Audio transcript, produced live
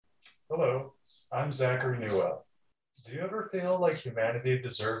Hello, I'm Zachary Newell. Do you ever feel like humanity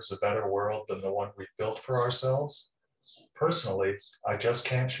deserves a better world than the one we've built for ourselves? Personally, I just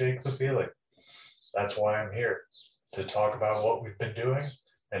can't shake the feeling. That's why I'm here, to talk about what we've been doing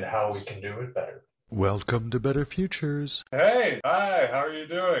and how we can do it better. Welcome to Better Futures. Hey, hi, how are you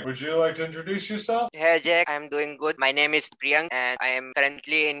doing? Would you like to introduce yourself? Hey Jack, I'm doing good. My name is Priyank and I am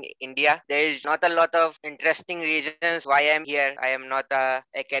currently in India. There is not a lot of interesting reasons why I'm here. I am not a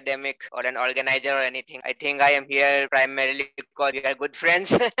academic or an organizer or anything. I think I am here primarily because we are good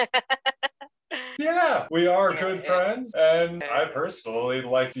friends. Yeah, we are good Yeah, friends, and I personally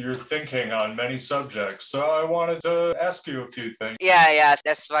like your thinking on many subjects, so I wanted to ask you a few things. yeah,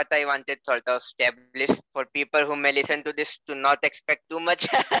 that's what I wanted sort of establish for people who may listen to this to not expect too much.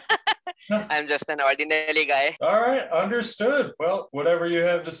 I'm just an ordinary guy. All right, understood. Well, whatever you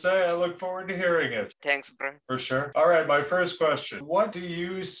have to say, I look forward to hearing it. Thanks, bro. For sure. All right, my first question. What do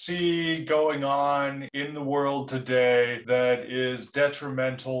you see going on in the world today that is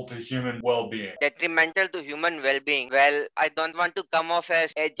detrimental to human well being? Detrimental to human well-being. Well, I don't want to come off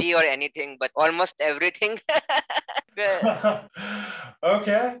as edgy or anything, but almost everything. Well,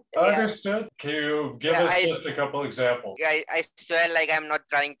 Okay, yeah, understood. Can you give yeah, us just a couple examples? I swear, like I'm not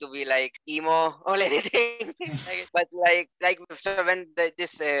trying to be like emo or anything. But so when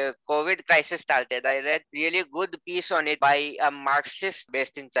this COVID crisis started, I read really good piece on it by a Marxist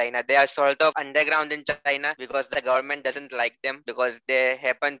based in China. They are sort of underground in China because the government doesn't like them because they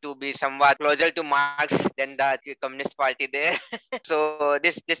happen to be somewhat closer to Marx than the Communist Party there. So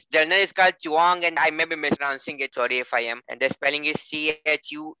this journal is called Chuang, and I may be mispronouncing it. Sorry if I am. And the spelling is Chuang,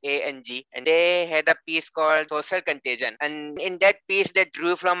 and they had a piece called Social Contagion. And in that piece, they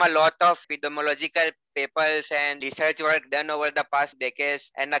drew from a lot of epidemiological papers and research work done over the past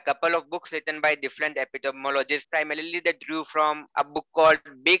decades, and a couple of books written by different epidemiologists. Primarily, they drew from a book called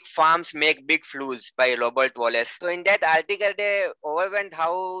 "Big Farms Make Big Flus" by Robert Wallace. So in that article, they overwent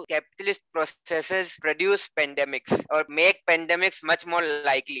how capitalist processes produce pandemics or make pandemics much more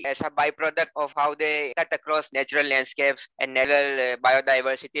likely as a byproduct of how they cut across natural landscapes and natural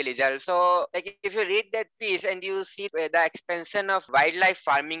biodiversity results. So, like if you read that piece and you see the expansion of wildlife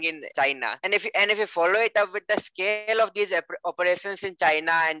farming in China, and if you follow it up with the scale of these operations in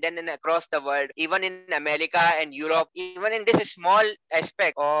China and then across the world, even in America and Europe, even in this small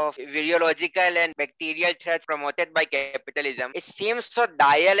aspect of virological and bacterial threats promoted by capitalism, it seems so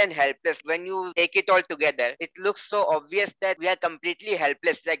dire and helpless when you take it all together. It looks so obvious that we are completely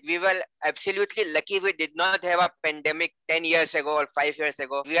helpless. Like we were absolutely lucky we did not have a pandemic 10 years ago or 5 years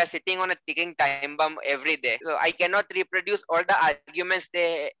ago. We are sitting on a ticking time bomb every day. So I cannot reproduce all the arguments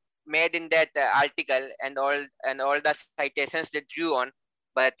they made in that article and all the citations they drew on.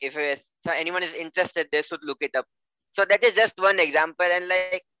 But if so anyone is interested, they should look it up. So that is just one example, and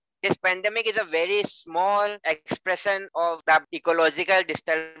like this pandemic is a very small expression of the ecological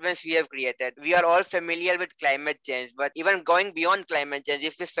disturbance we have created. We are all familiar with climate change, but even going beyond climate change,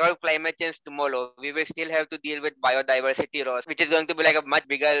 if we solve climate change tomorrow, we will still have to deal with biodiversity loss, which is going to be like a much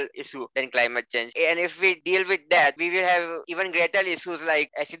bigger issue than climate change. And if we deal with that, we will have even greater issues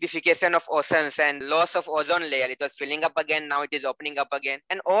like acidification of oceans and loss of ozone layer. It was filling up again, now it is opening up again.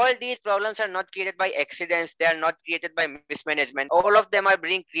 And all these problems are not created by accidents, they are not created by mismanagement. All of them are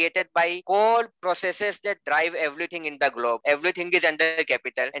being created by core processes that drive everything in the globe. Everything is under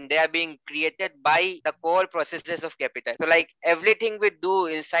capital and they are being created by the core processes of capital. So like everything we do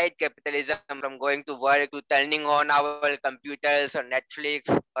inside capitalism, from going to work to turning on our computers or Netflix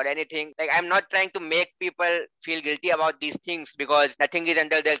or anything, like I'm not trying to make people feel guilty about these things because nothing is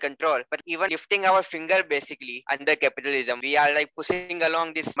under their control. But even lifting our finger basically under capitalism, we are like pushing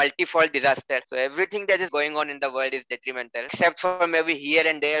along this multi-fold disaster. So everything that is going on in the world is detrimental, except for maybe here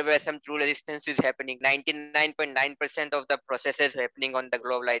and there where some true resistance is happening. 99.9% of the processes happening on the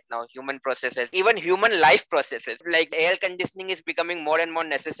globe right now, human processes, even human life processes, like air conditioning is becoming more and more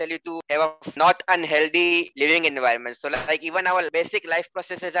necessary to have a not unhealthy living environment. So like even our basic life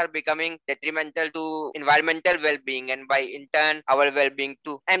processes are becoming detrimental to environmental well-being and by in turn our well-being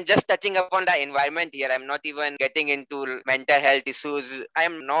too. I'm just touching upon the environment here. I'm not even getting into mental health issues. I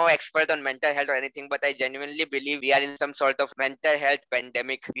am no expert on mental health or anything, but I genuinely believe we are in some sort of mental health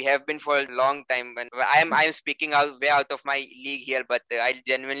pandemic. We have been for a long time, and I'm speaking out way out of my league here, but I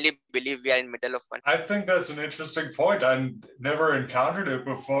genuinely believe we are in middle of one. I think that's an interesting point. I never encountered it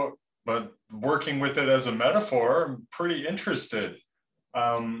before, but working with it as a metaphor, I'm pretty interested.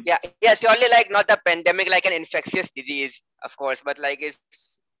 Yeah, surely like not a pandemic like an infectious disease, of course, but like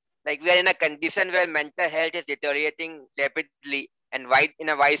it's like we are in a condition where mental health is deteriorating rapidly and wide in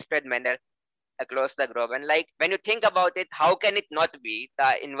a widespread manner. across the globe. And like when you think about it, how can it not be?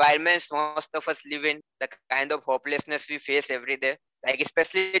 The environments most of us live in, the kind of hopelessness we face every day. Like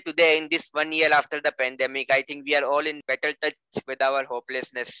especially today in this 1 year after the pandemic, I think we are all in better touch with our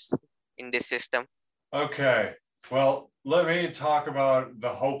hopelessness in this system. Okay. Well, let me talk about the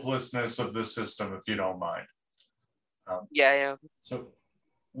hopelessness of the system, if you don't mind. Yeah. So,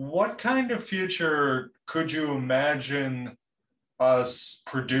 what kind of future could you imagine us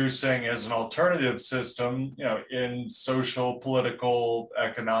producing as an alternative system, in social, political,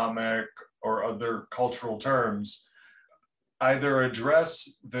 economic, or other cultural terms, either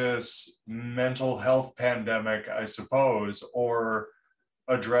address this mental health pandemic, I suppose, or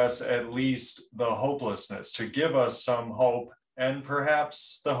address at least the hopelessness to give us some hope. And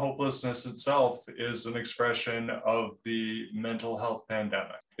perhaps the hopelessness itself is an expression of the mental health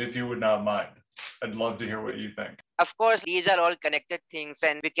pandemic, if you would not mind. I'd love to hear what you think. Of course, these are all connected things,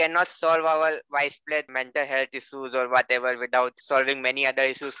 and we cannot solve our widespread mental health issues or whatever without solving many other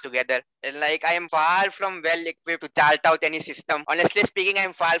issues together. And like, I am far from well equipped to chart out any system. Honestly speaking, I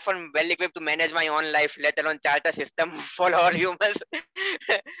am far from well equipped to manage my own life, let alone chart a system for all humans.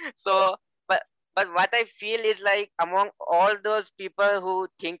 so, but what I feel is like among all those people who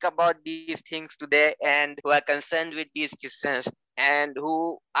think about these things today and who are concerned with these questions, and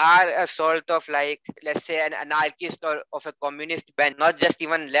who are a sort of like, let's say, an anarchist or of a communist bent, not just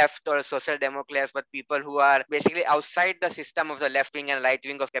even left or social democrats, but people who are basically outside the system of the left wing and right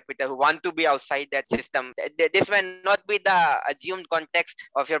wing of capital, who want to be outside that system. This may not be the assumed context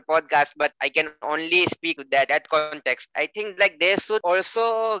of your podcast, but I can only speak to that context. I think like they should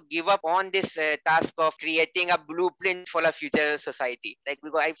also give up on this task of creating a blueprint for a future society. Like,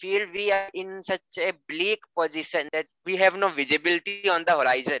 because I feel we are in such a bleak position that we have no visibility on the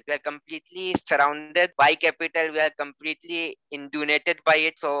horizon. We are completely surrounded by capital. We are completely inundated by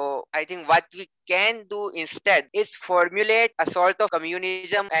it. So I think what we can do instead is formulate a sort of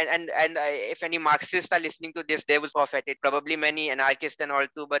communism. And if any Marxists are listening to this, they will scoff at it. Probably many anarchists and all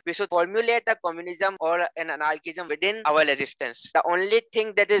too. But we should formulate a communism or an anarchism within our resistance. The only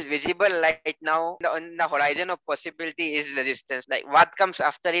thing that is visible right now on the horizon of possibility is resistance. Like what comes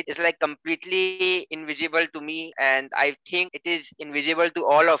after it is like completely invisible to me, and I think it is invisible to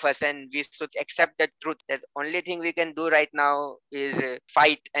all of us, and we should accept that truth. That only thing we can do right now is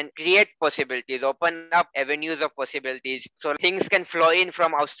fight and create possibilities, open up avenues of possibilities, so things can flow in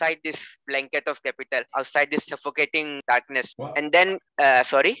from outside this blanket of capital, outside this suffocating darkness. Well, And then,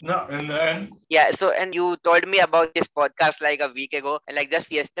 sorry. no, and then Yeah, so and you told me about this podcast like a week ago, and like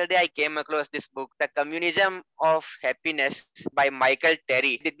just yesterday I came across this book, The Communism of Happiness by Michael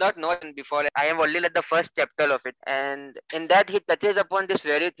Terry. Did not know it before. I am only at the first chapter of it, and in that he touches upon this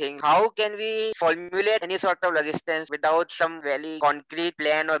very thing. How can we formulate any sort of resistance without some really concrete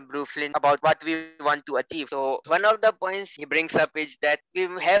plan or blueprint about what we want to achieve? So one of the points he brings up is that we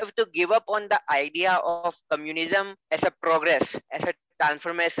have to give up on the idea of communism as a progress, as a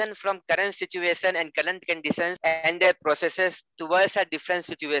transformation from current situation and current conditions and their processes towards a different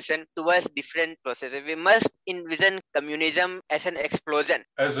situation, towards different processes. We must envision communism as an explosion.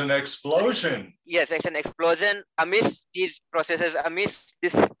 As an explosion. Yes, as an explosion amidst these processes, amidst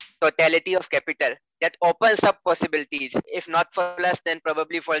this totality of capital that opens up possibilities. If not for us, then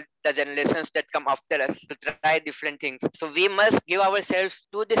probably for the generations that come after us to try different things. So we must give ourselves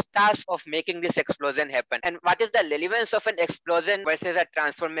to this task of making this explosion happen. And what is the relevance of an explosion versus a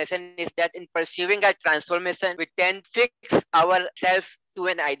transformation is that in pursuing a transformation, we tend to fix ourselves to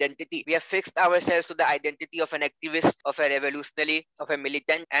an identity. We have fixed ourselves to the identity of an activist, of a revolutionary, of a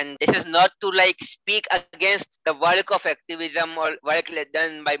militant. And this is not to like speak against the work of activism or work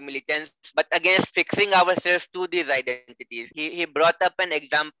done by militants, but against fixing ourselves to these identities. He brought up an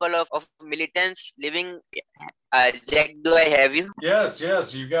example of militants living. Jack, do I have you? Yes,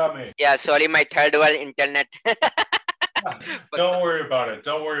 you got me. Yeah, sorry, my third world internet. Don't worry about it.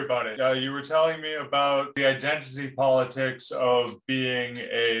 You were telling me about the identity politics of being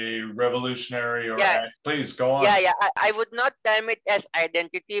a revolutionary or please go on. Yeah. I would not term it as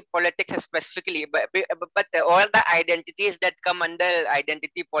identity politics specifically, but all the identities that come under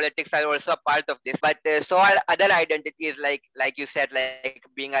identity politics are also a part of this. But so are other identities, like you said, like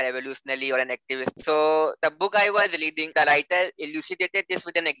being a revolutionary or an activist. So the book I was reading, the writer elucidated this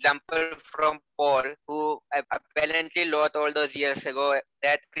with an example from Paul, who apparently wrote all those years ago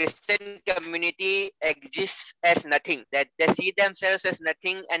that Christian community exists as nothing, that they see themselves as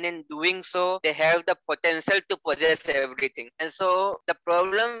nothing, and in doing so, they have the potential to possess everything. And so the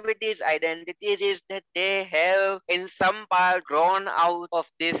problem with these identities is that they have in some part grown out of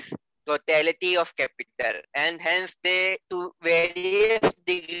this totality of capital, and hence they to various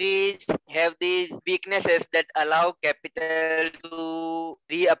degrees have these weaknesses that allow capital to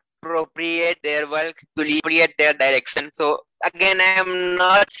reappropriate their work, to reappropriate their direction. So again, I am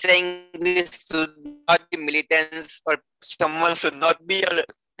not saying we should not be militants or someone should not be a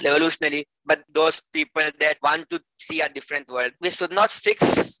revolutionary, but those people that want to see a different world, we should not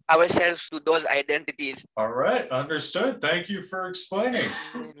fix ourselves to those identities. All right, understood. Thank you for explaining.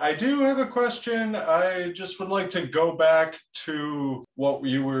 I do have a question. I just would like to go back to what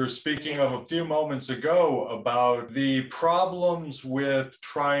you were speaking of a few moments ago about the problems with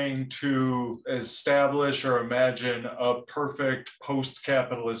trying to establish or imagine a perfect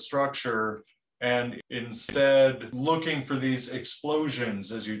post-capitalist structure and instead looking for these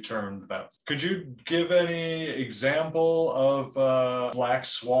explosions, as you termed them. Could you give any example of a black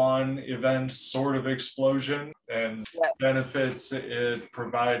swan event sort of explosion and benefits it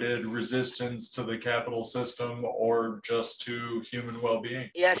provided, resistance to the capital system or just to human well-being?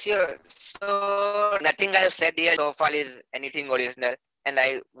 Yeah, sure. So nothing I've said here so far is anything original. And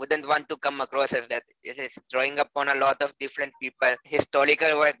I wouldn't want to come across as that. It is drawing upon a lot of different people,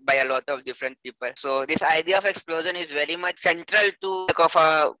 historical work by a lot of different people. So this idea of explosion is very much central to the work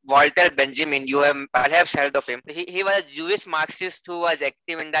of Walter Benjamin. You have perhaps heard of him. He was a Jewish Marxist who was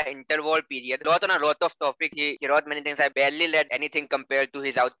active in the interwar period. Wrote on a lot of topics. He wrote many things. I barely read anything compared to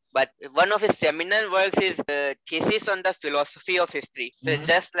his out. But one of his seminal works is Thesis on the Philosophy of History. So it's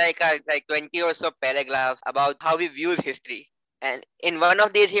just like 20 or so paragraphs about how he views history. And in one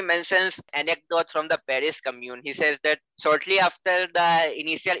of these, he mentions anecdotes from the Paris Commune. He says that shortly after the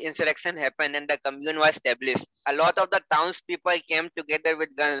initial insurrection happened and the Commune was established, a lot of the townspeople came together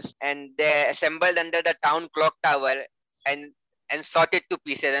with guns and they assembled under the town clock tower and shot it to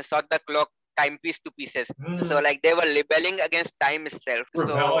pieces and shot the clock timepiece to pieces. So like they were rebelling against time itself.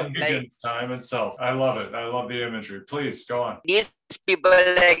 Rebelling against time itself. I love it. I love the imagery. Please go on. These people,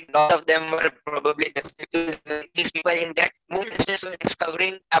 like a lot of them were probably destitute. These people in that movement were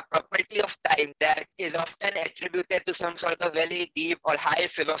discovering a property of time that is often attributed to some sort of very deep or high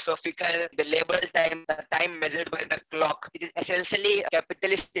philosophical, the label time, the time measured by the clock. It is essentially a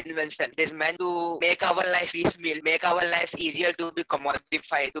capitalist invention. It is meant to make our life piecemeal, make our lives easier to be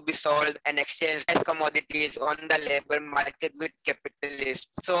commodified, to be sold and exchanged as commodities on the labor market with capitalists.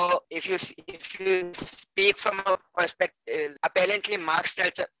 So if you speak from a perspective, apparently Marx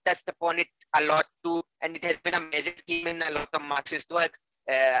touched upon it a lot too, and it has been a major theme in a lot of Marxist work.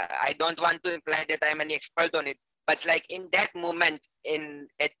 I don't want to imply that I'm any expert on it, but like in that moment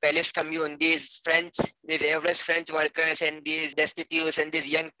at Paris Commune, these average French workers and these destitutes and these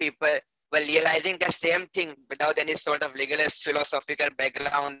young people were realizing the same thing without any sort of rigorous philosophical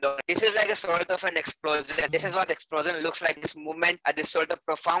background. This is like a sort of an explosion. This is what explosion looks like, this movement, this sort of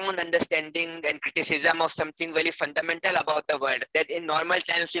profound understanding and criticism of something very fundamental about the world that in normal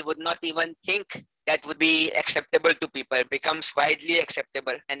times we would not even think that would be acceptable to people, becomes widely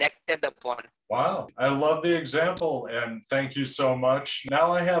acceptable and acted upon. Wow, I love the example and thank you so much.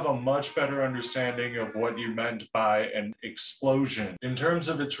 Now I have a much better understanding of what you meant by an explosion in terms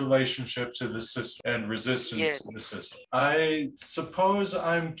of its relationship to the system and resistance to the system. I suppose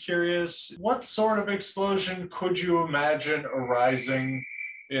I'm curious, what sort of explosion could you imagine arising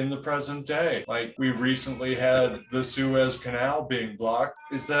in the present day? Like we recently had the Suez Canal being blocked.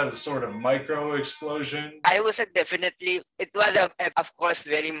 Is that a sort of micro explosion? I would say definitely it was, of course,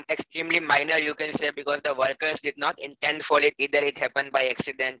 very extremely minor, you can say, because the workers did not intend for it. Either it happened by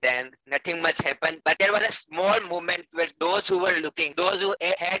accident and nothing much happened. But there was a small movement where those who were looking, those who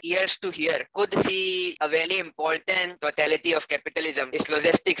had ears to hear, could see a very important totality of capitalism, its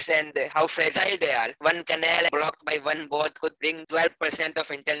logistics and how fragile they are. One canal blocked by one boat could bring 12% of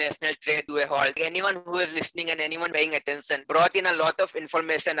international trade to a halt. Anyone who is listening and anyone paying attention brought in a lot of information,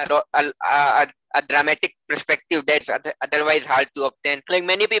 a dramatic perspective that's otherwise hard to obtain. Like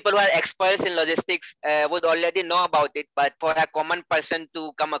many people who are experts in logistics would already know about it, but for a common person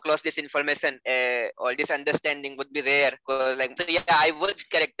to come across this information or this understanding would be rare. I would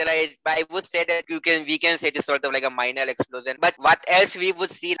say that we can say it is sort of like a minor explosion. But what else we would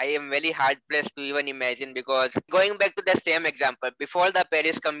see, I am very hard pressed to even imagine, because going back to the same example, before the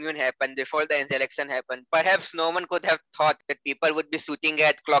Paris Commune happened, before the insurrection happened, perhaps no one could have thought that people would be shooting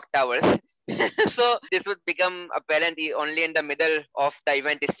at clock towers. So this would become apparent only in the middle of the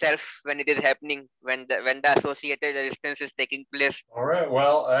event itself when it is happening, when the associated resistance is taking place. All right.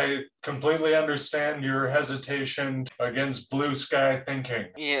 Well, I completely understand your hesitation against blue sky thinking.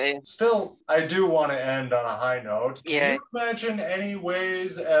 Yeah, Still, I do want to end on a high note. Can yeah. you imagine any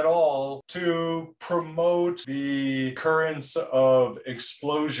ways at all to promote the occurrence of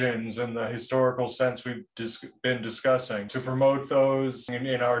explosions in the historical sense we've been discussing, to promote those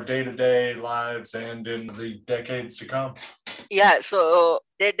in our day-to-day lives and in the decades to come? Yeah, so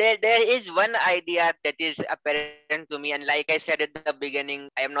there is one idea that is apparent to me, and like I said at the beginning,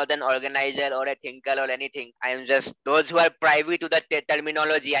 I am not an organizer or a thinker or anything. I am just those who are privy to the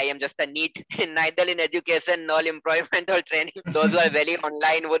terminology. I am just a neat, neither in education nor employment or training. Those who are very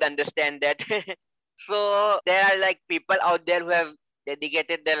online would understand that. So there are like people out there who have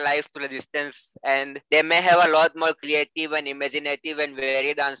dedicated their lives to resistance, and they may have a lot more creative and imaginative and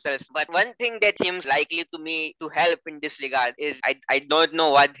varied answers. But one thing that seems likely to me to help in this regard is I don't know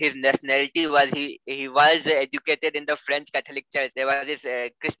what his nationality was. He was educated in the French Catholic Church. There was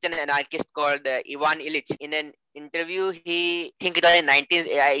this Christian anarchist called Ivan Illich. In an interview, he think it was in 19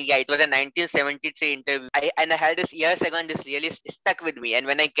 yeah, it was a 1973 interview. I had this years ago, and this really stuck with me. And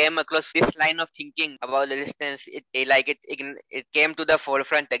when I came across this line of thinking about resistance, it came to the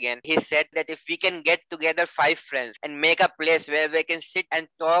forefront again. He said that if we can get together 5 friends and make a place where we can sit and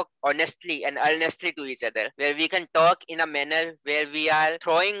talk honestly and earnestly to each other, where we can talk in a manner where we are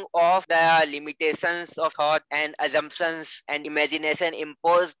throwing off the limitations of thought and assumptions and imagination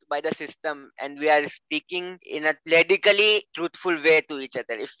imposed by the system, and we are speaking in a politically truthful way to each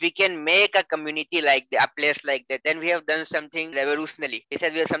other. If we can make a community like that, a place like that, then we have done something revolutionary. He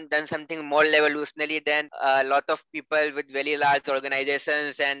said we have done something more revolutionary than a lot of people with very large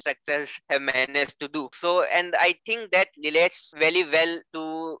organizations and structures have managed to do. So, and I think that relates very well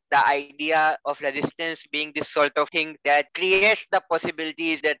to the idea of resistance being this sort of thing that creates the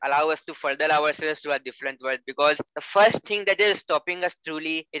possibilities that allow us to further ourselves to a different world. Because the first thing that is stopping us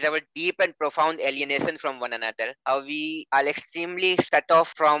truly is our deep and profound alienation from one another. How we are extremely shut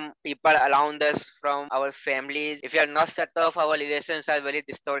off from people around us, from our families. If we are not shut off, our relations are very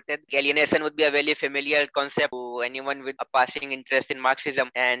distorted. Alienation would be a very familiar concept to anyone with a passing interest in Marxism.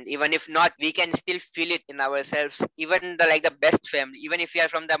 And even if not, we can still feel it in ourselves. Even the best family, even if we are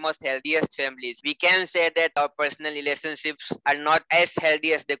from the most healthiest families, we can say that our personal relationships are not as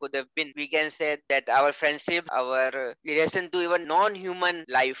healthy as they could have been. We can say that our friendship, our relation to even non-human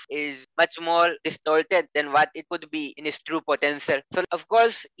life is much more distorted than what it could be in its true potential. So of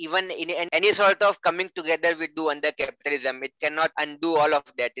course, even in any sort of coming together we do under capitalism, it cannot undo all of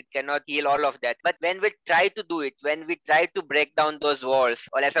that. It cannot heal all of that. But when we try to do it, when we try to break down those walls,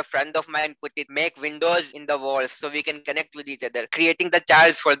 or as a friend of mine put it, make windows in the walls so we can connect with each other, creating the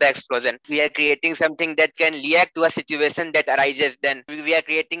charge for the explosion. We are creating something that can react to a situation that arises. Then we are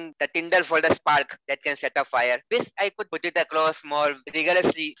creating the tinder for the spark that can set a fire. This I could put it across more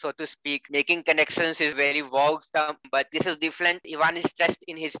rigorously, so to speak. Making connections is very vague term, but this is different. Ivan is stressed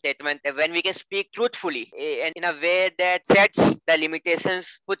in his statement that when we can speak truthfully and in a way that sets the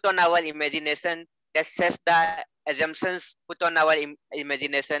limitations put on our imagination, that sets the assumptions put on our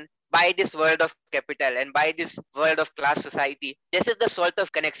imagination by this world of capital and by this world of class society. This is the sort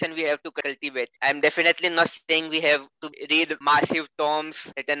of connection we have to cultivate. I'm definitely not saying we have to read massive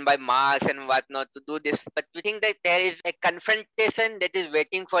tomes written by Marx and whatnot to do this, but we think that there is a confrontation that is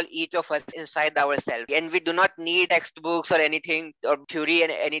waiting for each of us inside ourselves. And we do not need textbooks or anything or theory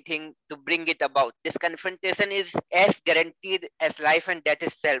and anything to bring it about. This confrontation is as guaranteed as life and death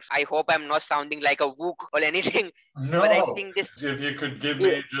itself. I hope I'm not sounding like a wook or anything, but I No. think this. If you could give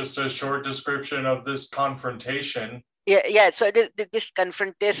me just a short description of this confrontation. Yeah. So this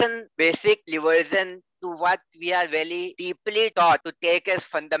confrontation, basic version to what we are very deeply taught to take as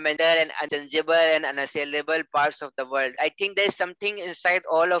fundamental and unchangeable and unassailable parts of the world. I think there is something inside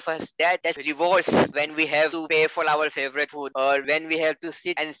all of us that revolts when we have to pay for our favorite food, or when we have to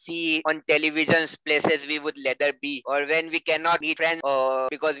sit and see on televisions places we would rather be, or when we cannot meet friends or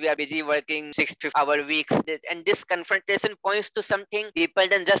because we are busy working 6 hour weeks. And this confrontation points to something deeper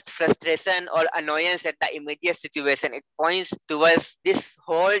than just frustration or annoyance at the immediate situation. It points towards this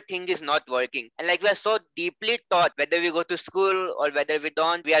whole thing is not working. And like we are so so deeply taught, whether we go to school or whether we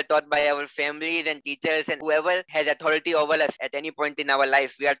don't. We are taught by our families and teachers and whoever has authority over us at any point in our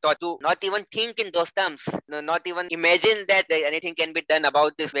life. We are taught to not even think in those terms, no, not even imagine that anything can be done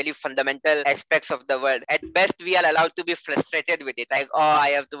about this very fundamental aspects of the world. At best, we are allowed to be frustrated with it. Like, oh, I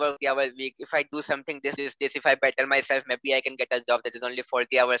have to work 40 hours a week. If I do something, this. If I better myself, maybe I can get a job that is only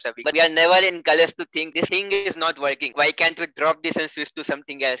 40 hours a week. But we are never encouraged to think this thing is not working. Why can't we drop this and switch to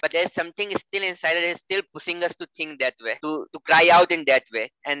something else? But there's something still inside it is still pushing us to think that way, to cry out in that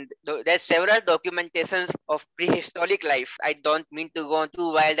way. And there's several documentations of prehistoric life. I don't mean to go on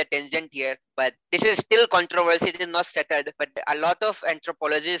too wild a tangent here, but this is still controversy. It is not settled. But a lot of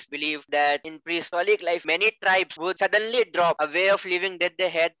anthropologists believe that in prehistoric life, many tribes would suddenly drop a way of living that they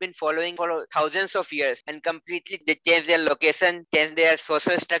had been following for thousands of years, and completely they change their location, change their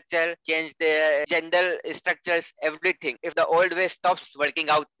social structure, change their gender structures, everything. If the old way stops working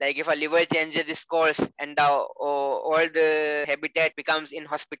out, like if a liver changes its course and the old habitat becomes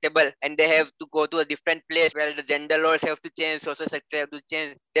inhospitable and they have to go to a different place where the gender laws have to change, social structure have to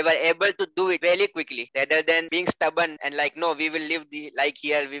change, they were able to do it really quickly rather than being stubborn and like, no, we will live like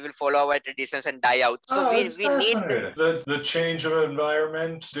here, we will follow our traditions and die out. So we need the change of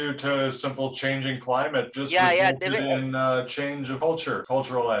environment due to simple changing climate just resulted in change of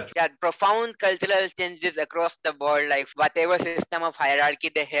cultural edge. Yeah, profound cultural changes across the board, like whatever system of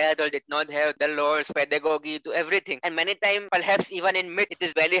hierarchy they had or did not have, the laws, pedagogy, to everything. And many times, perhaps even in myth, it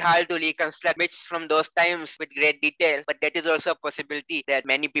is very hard to reconstruct myths from those times with great detail. But that is also a possibility that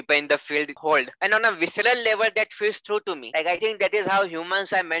many people in the field hold. And on a visceral level, that feels true to me. Like, I think that is how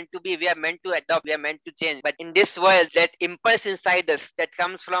humans are meant to be. We are meant to adopt, we are meant to change. But in this world, that impulse inside us that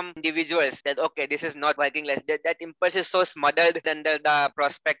comes from individuals that, okay, this is not working, that impulse is so smothered under the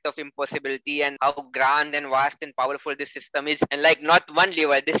prospect of impossibility and how grand and vast and powerful this system is. And like, not one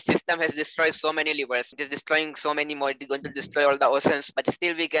liver, this system has destroyed so many livers. It is destroying so many more. It is going to destroy all the oceans. But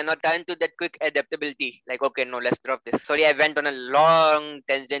still, we cannot turn to that quick adaptability. Like, okay, no, let's drop this. Sorry, I went on a long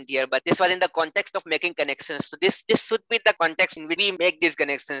tangent here, but this was in the context of making connections. So this should be the context in which we make these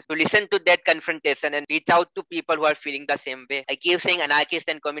connections, to listen to that confrontation and reach out to people who are feeling the same way. I keep saying anarchist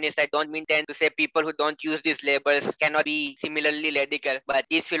and communist. I don't mean to say people who don't use these labels cannot be similarly radical, but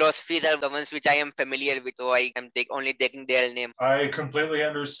these philosophies are the ones which I am familiar with, so I am only taking their name. I completely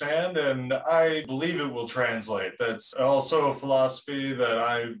understand, and I believe it will translate. That's also a philosophy that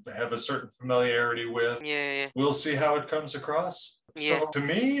I have a certain familiarity with. Yeah. We'll see how it comes across. Yeah. So to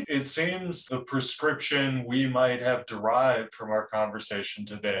me, it seems the prescription we might have derived from our conversation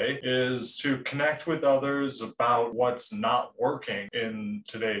today is to connect with others about what's not working in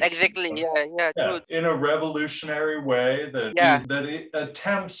today's system. Yeah, true. In a revolutionary way that it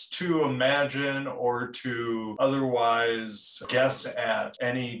attempts to imagine or to otherwise guess at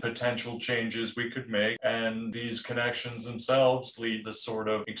any potential changes we could make. And these connections themselves lead to sort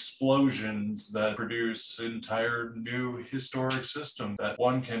of explosions that produce entire new historic systems that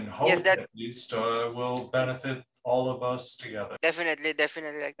one can hope at least will benefit all of us together. Definitely.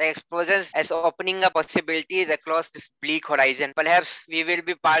 Like the explosions as opening up possibilities across this bleak horizon. Perhaps we will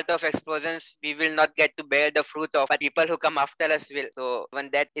be part of explosions we will not get to bear the fruit of, but people who come after us will. So when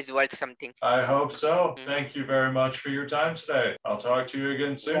that is worth something. I hope so. Thank you very much for your time today. I'll talk to you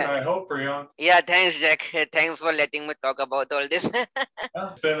again soon, I hope, Priyank. Yeah, thanks, Jack. Thanks for letting me talk about all this.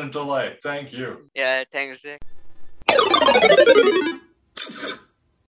 It's been a delight. Thank you. Yeah, thanks, Jack.